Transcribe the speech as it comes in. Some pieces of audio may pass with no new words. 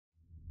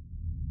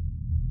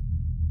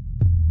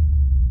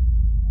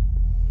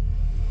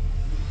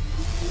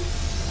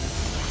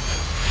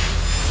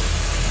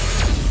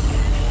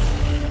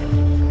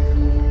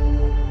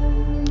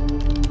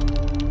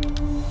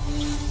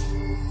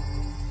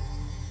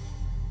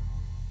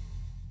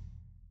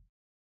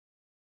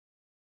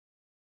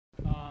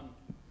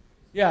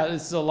Yeah,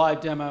 this is a live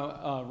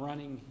demo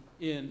running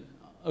in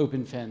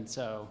OpenFin,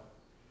 so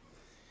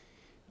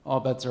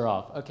all bets are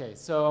off. Okay,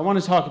 so I want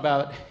to talk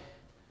about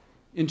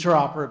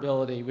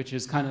interoperability, which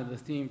is kind of the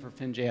theme for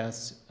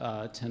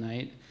FinJS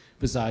tonight,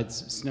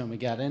 besides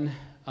Snowmageddon,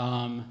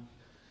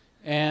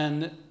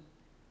 and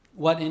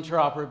what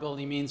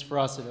interoperability means for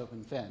us at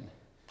OpenFin.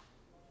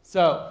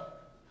 So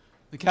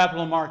the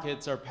capital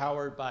markets are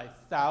powered by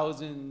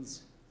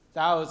thousands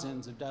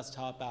of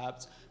desktop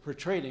apps for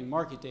trading,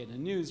 market data,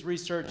 news,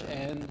 research,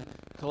 and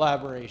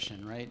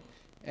collaboration, right?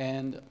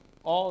 And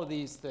all of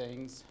these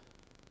things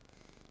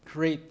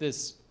create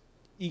this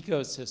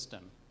ecosystem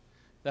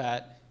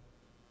that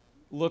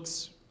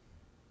looks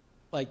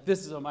like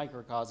this is a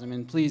microcosm.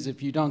 And please,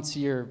 if you don't see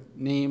your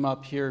name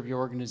up here of your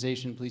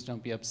organization, please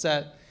don't be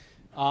upset.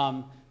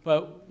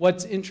 But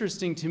what's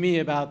interesting to me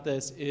about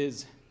this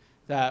is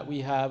that we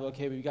have,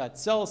 okay, we've got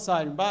sell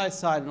side and buy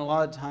side, and a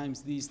lot of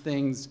times these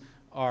things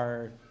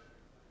are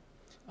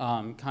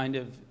kind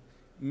of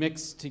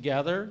mixed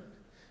together.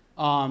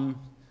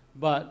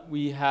 But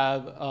we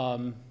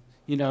have,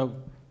 you know,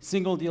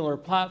 single dealer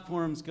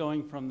platforms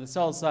going from the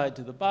sell side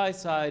to the buy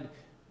side.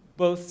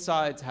 Both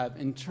sides have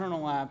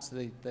internal apps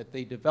that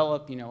they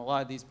develop. You know, a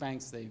lot of these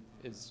banks,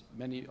 as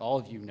all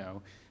of you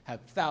know, have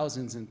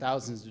thousands and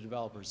thousands of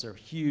developers. They're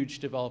huge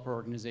developer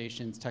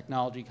organizations,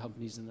 technology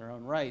companies in their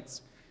own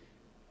rights.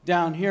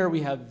 Down here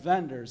we have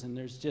vendors, and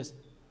there's just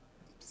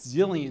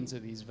zillions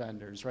of these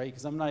vendors, right?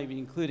 Because I'm not even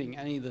including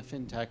any of the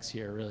fintechs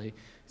here, really.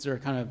 These are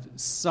kind of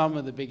some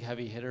of the big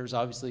heavy hitters.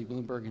 Obviously,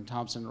 Bloomberg and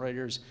Thomson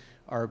Reuters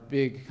are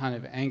big kind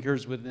of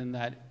anchors within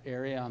that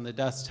area on the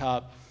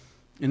desktop.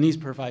 And these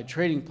provide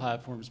trading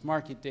platforms,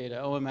 market data,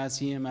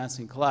 OMS, EMS,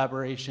 and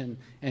collaboration,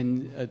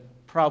 and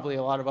probably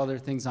a lot of other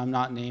things I'm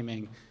not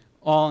naming,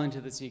 all into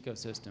this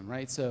ecosystem,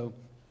 right? So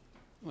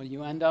what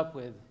you end up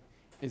with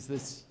is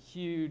this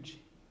huge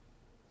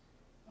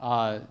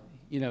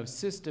you know,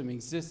 system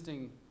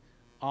existing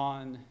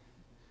on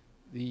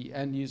the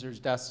end user's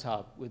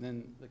desktop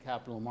within the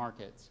capital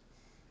markets.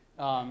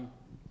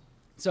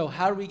 So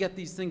how do we get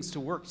these things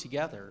to work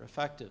together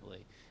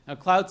effectively? Now,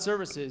 cloud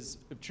services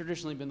have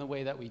traditionally been the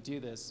way that we do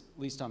this,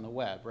 at least on the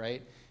web,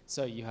 right?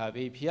 So you have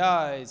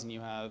APIs and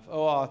you have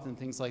OAuth and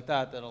things like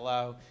that that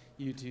allow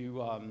you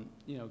to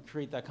you know,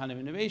 create that kind of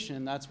innovation,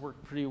 and that's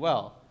worked pretty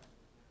well.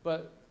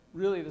 But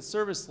really the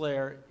service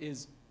layer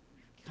is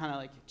kind of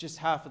like just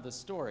half of the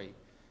story,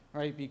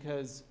 right?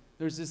 Because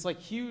there's this like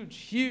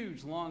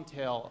huge long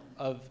tail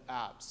of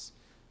apps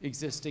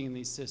existing in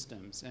these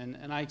systems.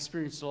 And I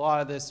experienced a lot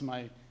of this in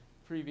my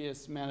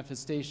previous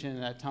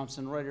manifestation at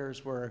Thomson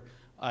Reuters, where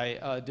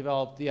I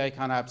developed the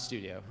Icon App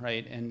Studio,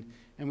 right? And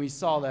we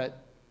saw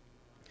that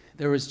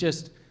there was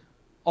just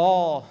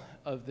all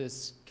of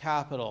this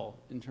capital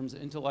in terms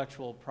of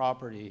intellectual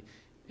property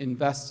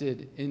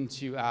invested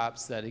into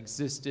apps that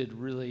existed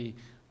really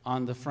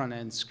on the front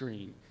end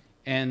screen.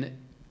 And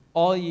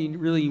all you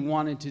really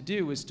wanted to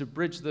do was to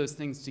bridge those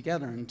things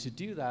together, and to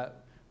do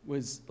that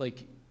was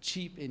like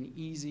cheap and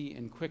easy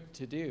and quick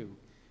to do.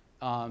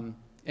 And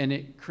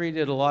it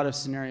created a lot of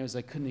scenarios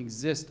that couldn't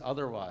exist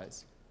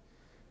otherwise.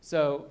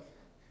 So,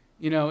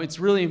 you know, it's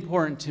really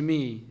important to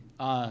me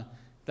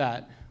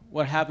that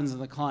what happens in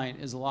the client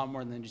is a lot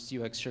more than just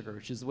UX sugar,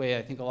 which is the way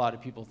I think a lot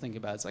of people think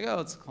about it. It's like, oh,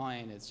 it's a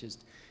client, it's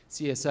just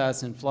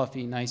CSS and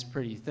fluffy, nice,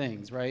 pretty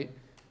things, right?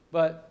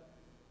 But,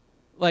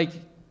 like,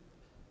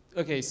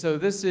 okay, so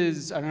this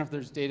is, I don't know if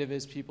there's data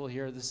viz people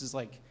here. This is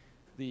like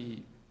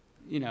the,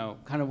 you know,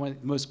 kind of one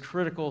of the most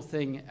critical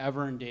thing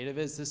ever in data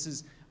viz. This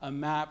is a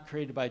map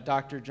created by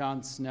Dr.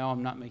 John Snow,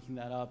 I'm not making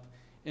that up,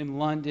 in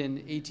London,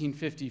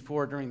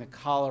 1854, during the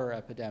cholera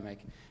epidemic.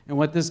 And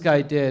what this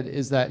guy did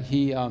is that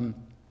he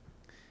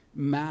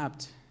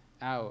mapped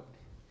out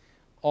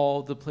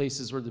all the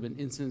places where there have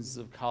been instances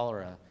of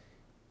cholera.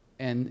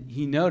 And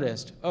he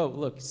noticed, oh,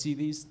 look, see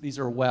these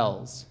are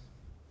wells.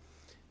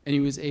 And he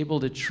was able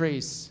to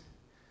trace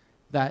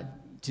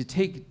that, to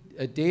take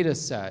a data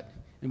set,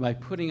 and by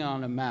putting it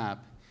on a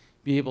map,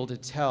 be able to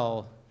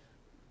tell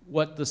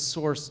what the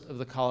source of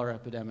the cholera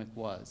epidemic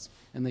was.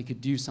 And they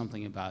could do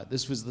something about it.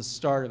 This was the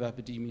start of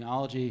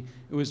epidemiology.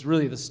 It was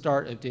really the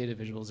start of data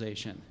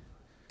visualization.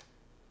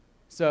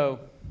 So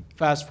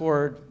fast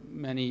forward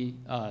many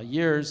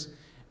years,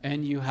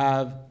 and you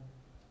have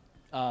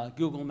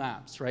Google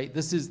Maps, right?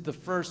 This is the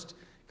first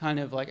kind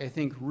of, like, I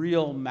think,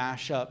 real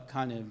mashup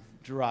kind of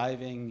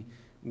driving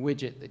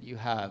widget that you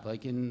have.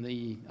 Like in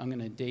the, I'm going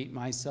to date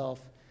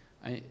myself,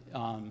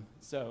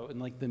 so in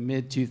like the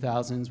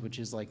mid-2000s, which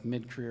is like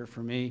mid-career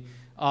for me,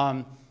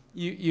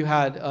 you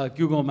had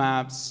Google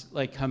Maps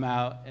like come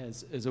out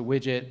as a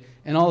widget,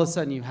 and all of a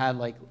sudden you had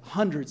like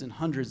hundreds and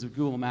hundreds of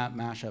Google Map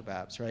mashup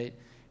apps, right?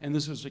 And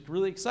this was like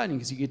really exciting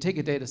because you could take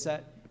a data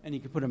set and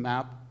you could put a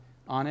map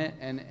on it,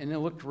 and it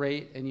looked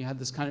great, and you had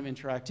this kind of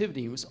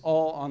interactivity. It was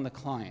all on the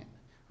client,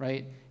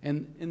 right?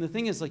 And the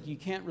thing is, like, you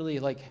can't really,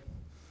 like,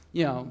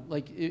 you know,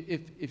 like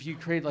if you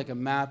create like a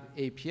map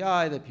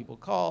API that people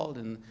called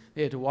and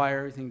they had to wire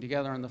everything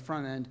together on the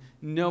front end,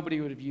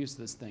 nobody would have used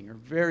this thing, or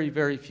very,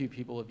 very few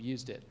people have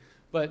used it.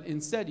 But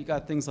instead, you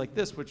got things like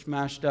this, which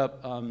mashed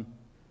up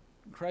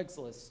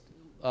Craigslist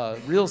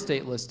real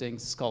estate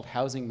listings. It's called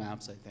housing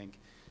maps, I think.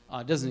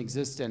 It doesn't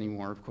exist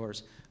anymore, of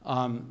course.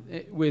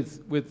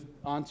 With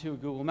onto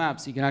Google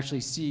Maps, you can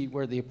actually see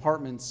where the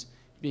apartments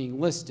being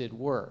listed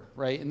were,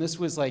 right? And this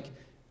was like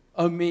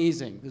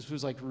amazing. This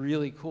was like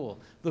really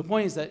cool. The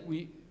point is that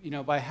we,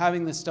 by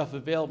having this stuff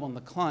available on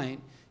the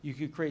client, you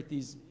could create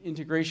these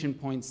integration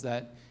points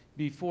that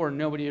before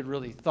nobody had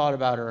really thought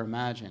about or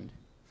imagined.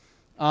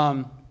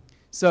 A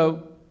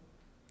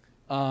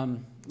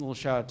little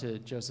shout out to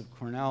Joseph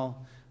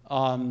Cornell.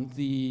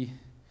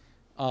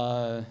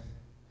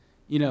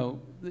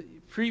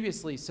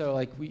 Previously,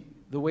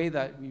 the way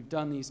that we've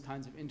done these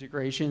kinds of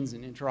integrations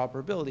and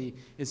interoperability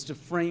is to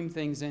frame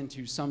things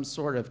into some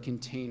sort of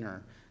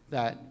container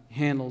that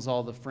handles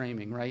all the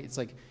framing, right? It's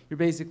like you're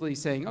basically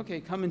saying,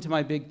 okay, come into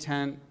my big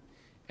tent,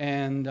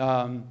 and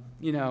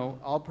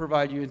I'll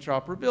provide you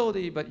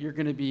interoperability, but you're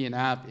going to be an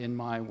app in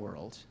my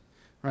world,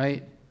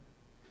 right?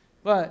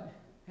 But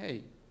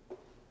hey,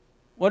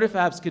 what if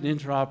apps could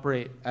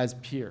interoperate as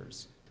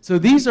peers? So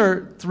these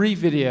are 3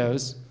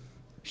 videos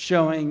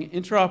showing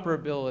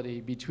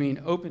interoperability between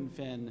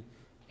OpenFin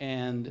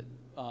and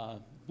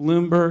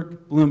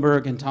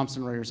Bloomberg, and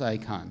Thomson Reuters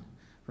Icon,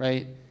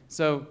 right?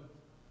 So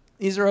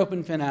these are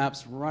OpenFin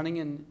apps running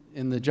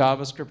in the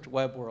JavaScript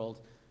web world,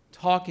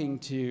 talking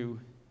to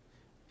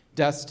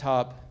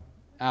desktop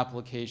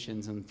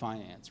applications in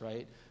finance,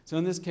 right? So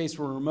in this case,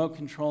 we're remote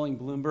controlling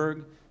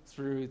Bloomberg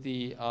through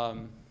the, I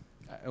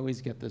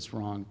always get this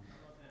wrong,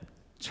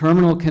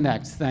 Terminal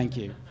Connect, thank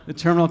you. The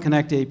Terminal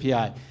Connect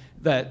API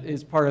that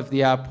is part of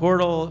the app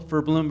portal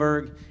for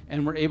Bloomberg,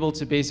 and we're able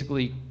to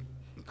basically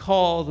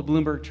call the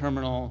Bloomberg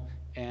terminal,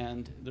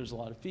 and there's a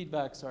lot of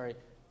feedback, sorry,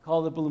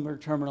 call the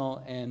Bloomberg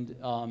terminal and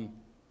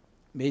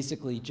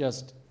basically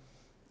just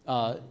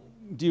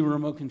do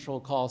remote control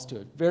calls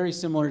to it. Very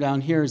similar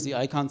down here is the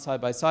Icon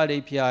side-by-side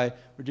API.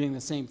 We're doing the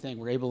same thing.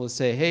 We're able to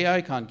say, hey,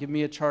 Icon, give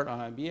me a chart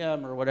on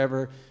IBM or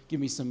whatever. Give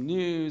me some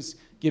news.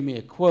 Give me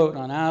a quote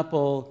on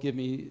Apple. Give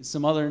me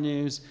some other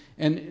news.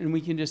 And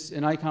we can just,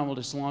 and Icon will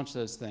just launch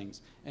those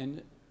things.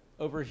 And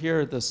over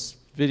here, this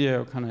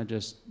video kind of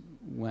just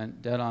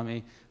went dead on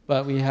me.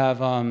 But we have,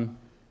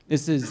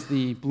 this is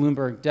the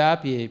Bloomberg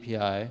DAPI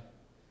API,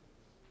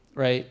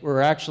 right?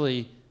 We're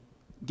actually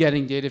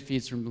getting data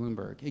feeds from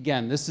Bloomberg.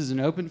 Again, this is an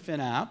OpenFin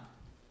app,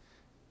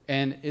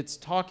 and it's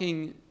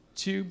talking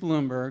to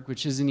Bloomberg,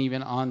 which isn't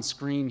even on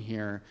screen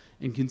here,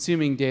 and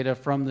consuming data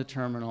from the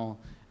terminal,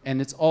 and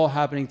it's all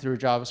happening through a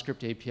JavaScript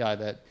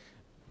API that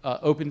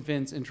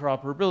OpenFin's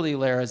interoperability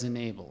layer has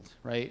enabled,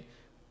 right?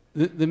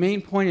 The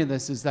main point of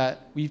this is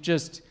that we've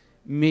just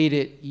made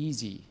it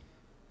easy.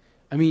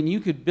 I mean, you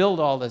could build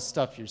all this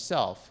stuff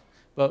yourself,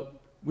 but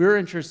we're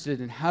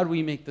interested in how do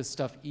we make this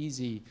stuff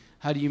easy.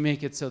 How do you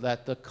make it so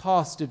that the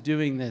cost of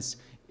doing this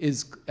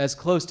is as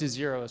close to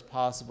 0 as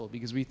possible?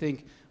 Because we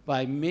think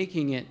by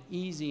making it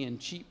easy and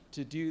cheap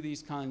to do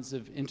these kinds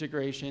of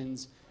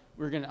integrations,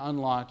 we're going to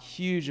unlock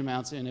huge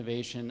amounts of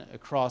innovation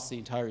across the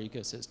entire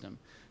ecosystem.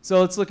 So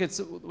let's look at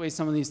the way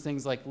some of these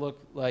things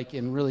look like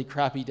in really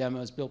crappy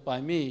demos built by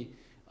me,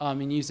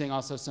 and using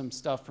also some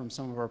stuff from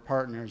some of our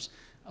partners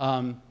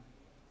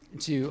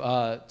to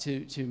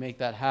make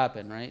that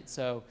happen, right?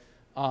 So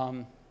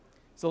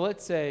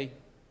let's say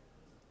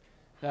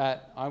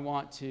that I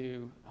want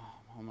to,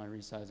 all my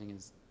resizing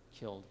is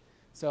killed.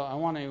 So I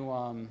want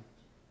to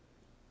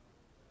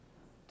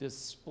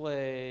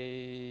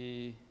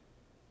display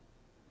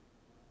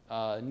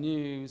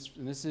news.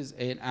 And this is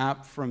an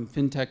app from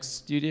FinTech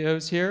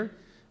Studios here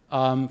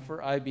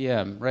for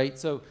IBM, right?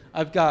 So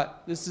I've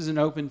got, this is an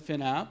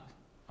OpenFin app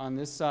on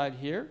this side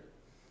here.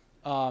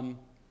 And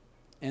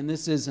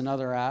this is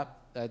another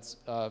app that's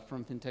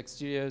from FinTech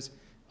Studios.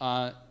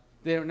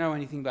 They don't know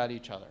anything about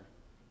each other.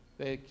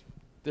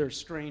 They're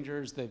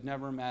strangers, they've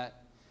never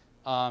met.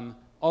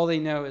 All they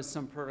know is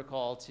some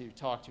protocol to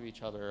talk to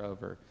each other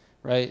over,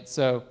 right?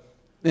 So,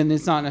 and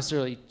it's not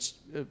necessarily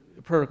a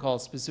protocol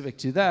specific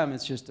to them,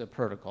 it's just a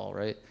protocol,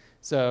 right?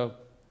 So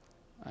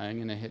I'm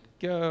gonna hit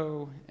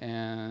go,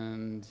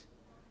 and,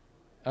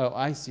 oh,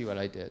 I see what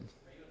I did.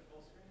 Are you at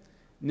full screen?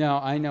 No,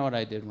 I know what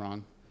I did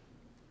wrong.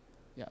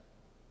 Yeah.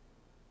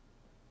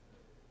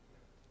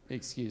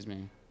 Excuse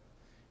me.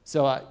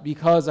 So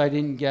because I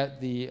didn't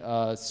get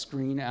the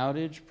screen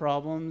outage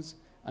problems,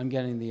 I'm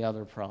getting the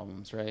other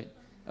problems, right?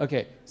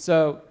 Okay,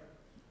 so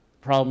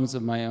problems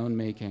of my own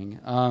making.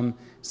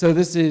 So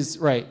this is,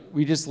 right,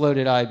 we just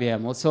loaded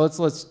IBM. So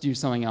let's do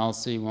something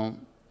else so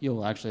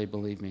you'll actually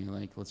believe me.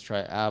 Like, let's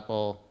try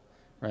Apple,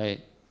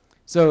 right?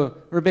 So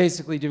we're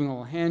basically doing a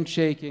little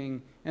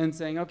handshaking and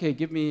saying, okay,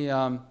 give me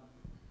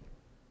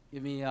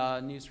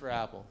news for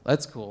Apple.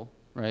 That's cool,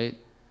 right?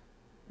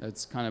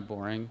 That's kind of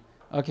boring.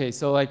 Okay,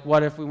 so like,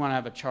 what if we want to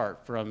have a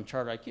chart from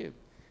Chart IQ?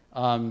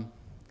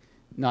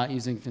 Not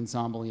using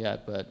Finsomble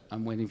yet, but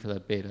I'm waiting for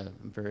that beta.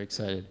 I'm very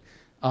excited.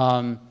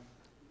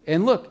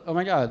 And look, oh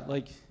my God,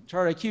 like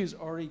Chart IQ's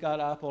already got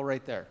Apple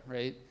right there,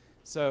 right?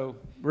 So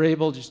we're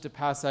able just to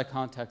pass that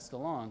context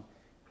along.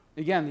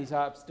 Again, these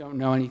apps don't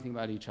know anything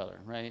about each other,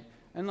 right?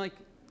 And like,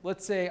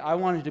 let's say I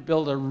wanted to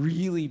build a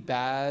really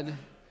bad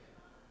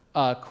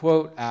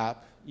quote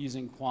app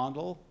using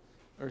Quandle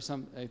or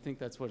I think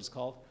that's what it's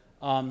called.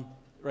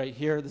 Right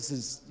here, this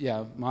is,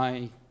 yeah,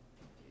 my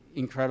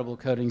incredible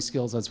coding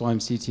skills. That's why I'm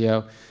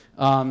CTO.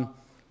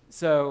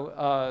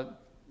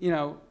 You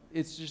know,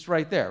 it's just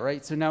right there,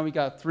 right? So now we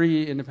got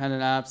 3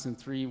 independent apps and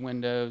 3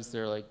 windows.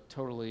 They're like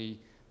totally,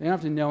 they don't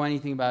have to know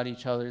anything about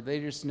each other. They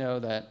just know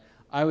that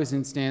I was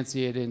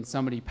instantiated and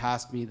somebody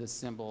passed me this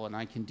symbol and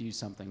I can do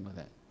something with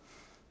it.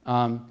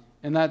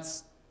 And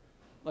that's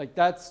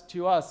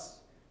to us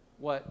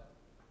what,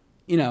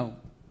 you know,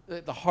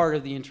 the heart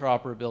of the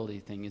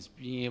interoperability thing is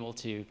being able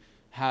to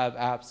have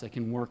apps that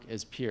can work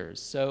as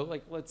peers. So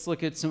like, let's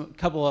look at a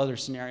couple other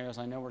scenarios.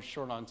 I know we're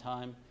short on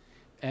time.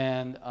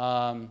 And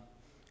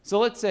so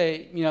let's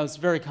say, you know, it's a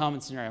very common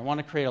scenario. I want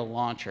to create a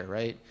launcher,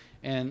 right?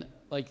 And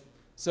like,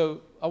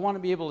 so I want to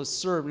be able to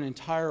serve an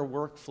entire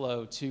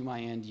workflow to my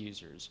end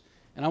users.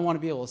 And I want to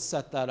be able to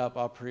set that up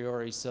a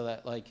priori so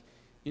that, like,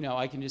 you know,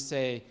 I can just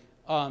say,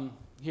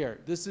 here,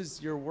 this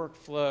is your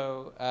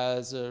workflow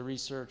as a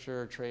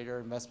researcher, trader,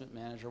 investment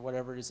manager,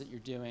 whatever it is that you're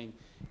doing.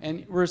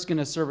 And we're just going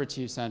to serve it to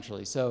you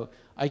centrally. So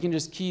I can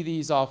just key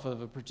these off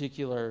of a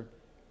particular,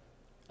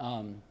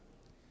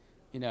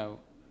 you know,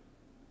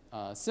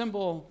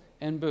 symbol,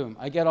 and boom.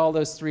 I get all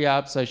those 3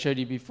 apps I showed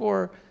you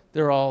before.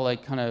 They're all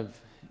like kind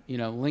of, you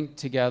know, linked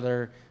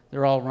together.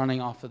 They're all running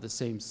off of the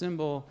same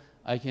symbol.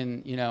 I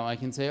can, you know, I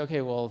can say,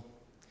 okay, well,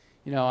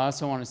 you know, I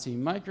also want to see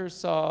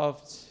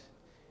Microsoft,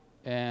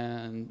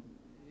 and,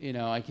 you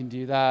know, I can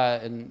do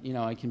that, and, you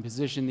know, I can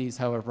position these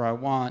however I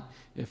want.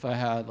 If I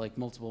had like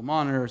multiple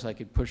monitors, I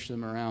could push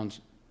them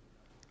around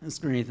the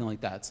screen, anything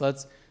like that. So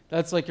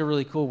that's like a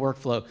really cool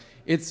workflow.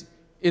 It's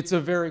a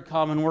very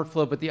common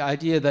workflow, but the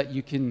idea that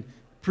you can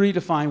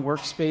predefine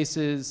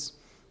workspaces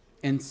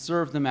and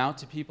serve them out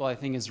to people, I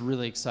think, is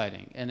really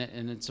exciting. And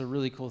it's a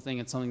really cool thing.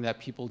 It's something that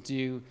people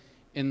do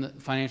in the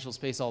financial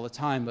space all the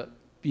time, but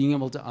being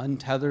able to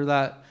untether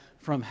that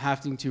from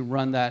having to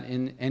run that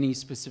in any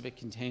specific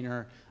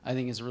container, I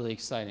think is really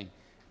exciting.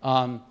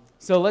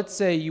 So let's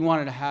say you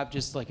wanted to have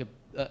just like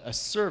a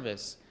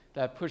service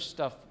that pushed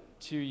stuff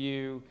to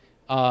you,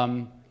 you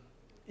know,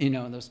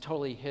 and that was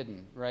totally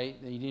hidden, right?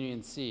 That you didn't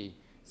even see.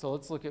 So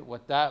let's look at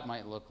what that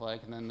might look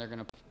like, and then they're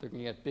gonna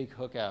get big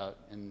hook out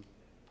and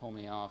pull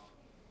me off.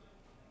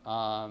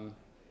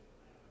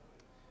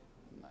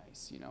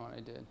 Nice, you know what I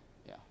did?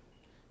 Yeah.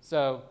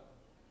 So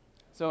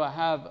I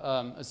have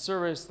a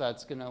service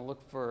that's going to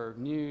look for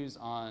news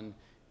on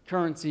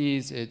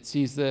currencies. It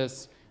sees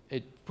this.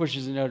 It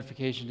pushes a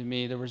notification to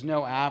me. There was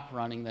no app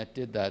running that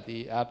did that.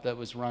 The app that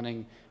was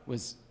running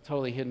was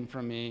totally hidden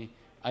from me.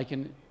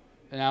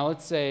 Now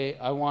let's say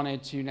I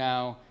wanted to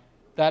now,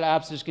 that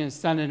app's just going to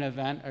send an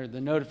event, or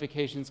the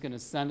notification's going to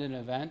send an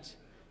event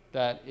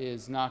that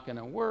is not going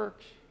to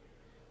work.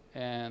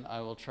 And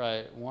I will try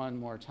it one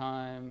more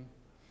time.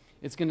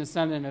 It's going to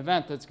send an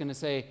event that's going to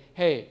say,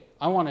 hey,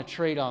 I want to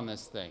trade on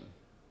this thing,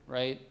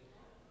 right?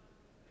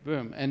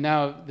 Boom. And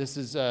now this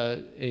is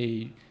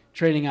a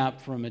trading app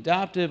from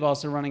Adaptive,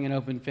 also running an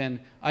OpenFin.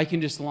 I can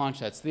just launch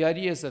that. So the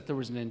idea is that there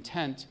was an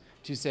intent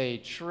to say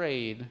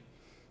trade,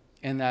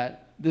 and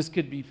that this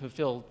could be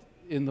fulfilled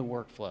in the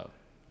workflow,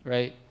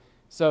 right?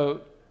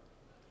 So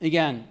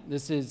again,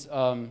 this is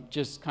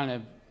just kind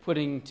of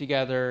putting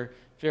together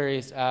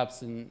various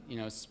apps and, you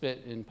know,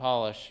 spit and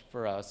polish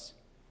for us.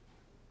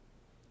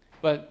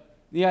 But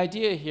the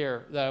idea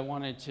here that I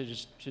wanted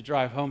to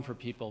drive home for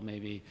people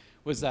maybe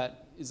is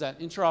that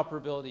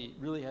interoperability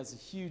really has a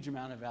huge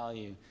amount of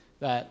value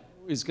that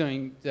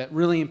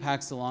really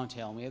impacts the long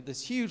tail. And we have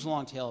this huge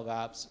long tail of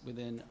apps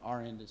within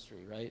our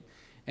industry, right?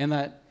 And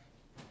that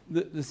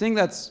the thing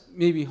that's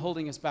maybe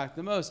holding us back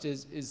the most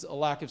is a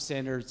lack of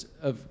standards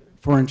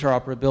for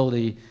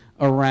interoperability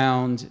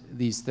around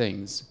these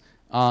things.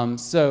 And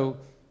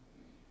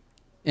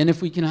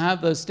if we can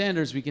have those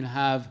standards, we can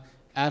have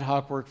ad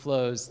hoc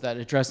workflows that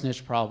address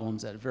niche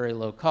problems at a very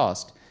low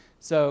cost.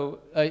 So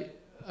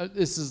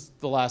this is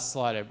the last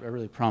slide, I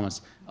really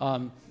promise.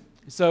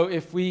 So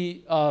if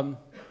we,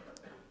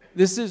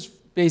 this is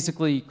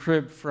basically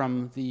cribbed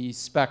from the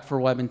spec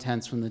for web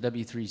intents from the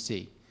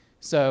W3C.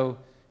 So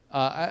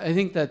I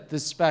think that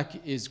this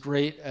spec is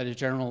great at a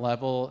general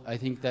level. I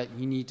think that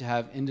you need to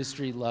have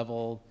industry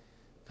level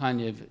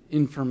kind of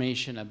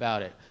information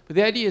about it. But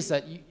the idea is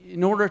that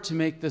in order to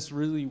make this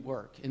really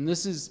work, and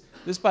this,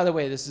 by the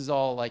way, this is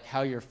all like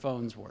how your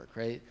phones work,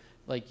 right?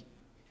 Like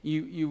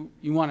you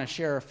want to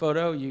share a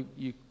photo,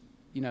 you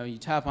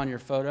tap on your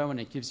photo and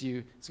it's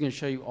going to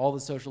show you all the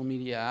social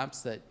media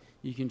apps that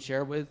you can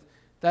share with.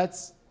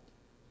 This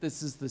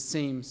is the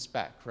same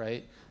spec,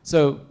 right?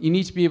 So you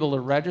need to be able to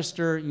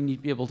register, you need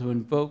to be able to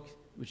invoke,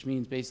 which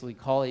means basically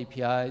call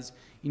APIs.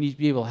 You need to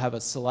be able to have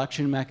a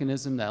selection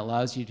mechanism that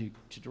allows you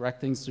to direct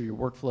things through your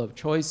workflow of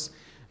choice.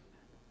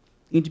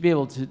 You need to be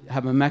able to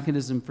have a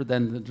mechanism for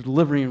then the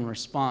delivery and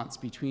response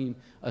between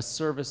a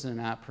service and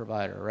an app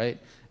provider, right?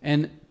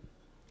 And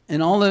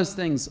all those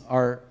things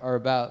are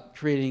about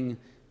creating,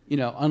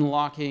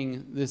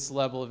 unlocking this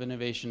level of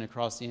innovation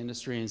across the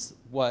industry, and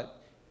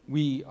what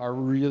we are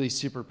really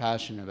super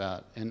passionate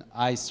about, and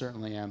I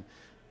certainly am.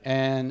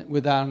 And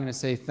with that, I'm going to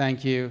say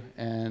thank you,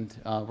 and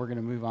we're going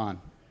to move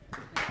on.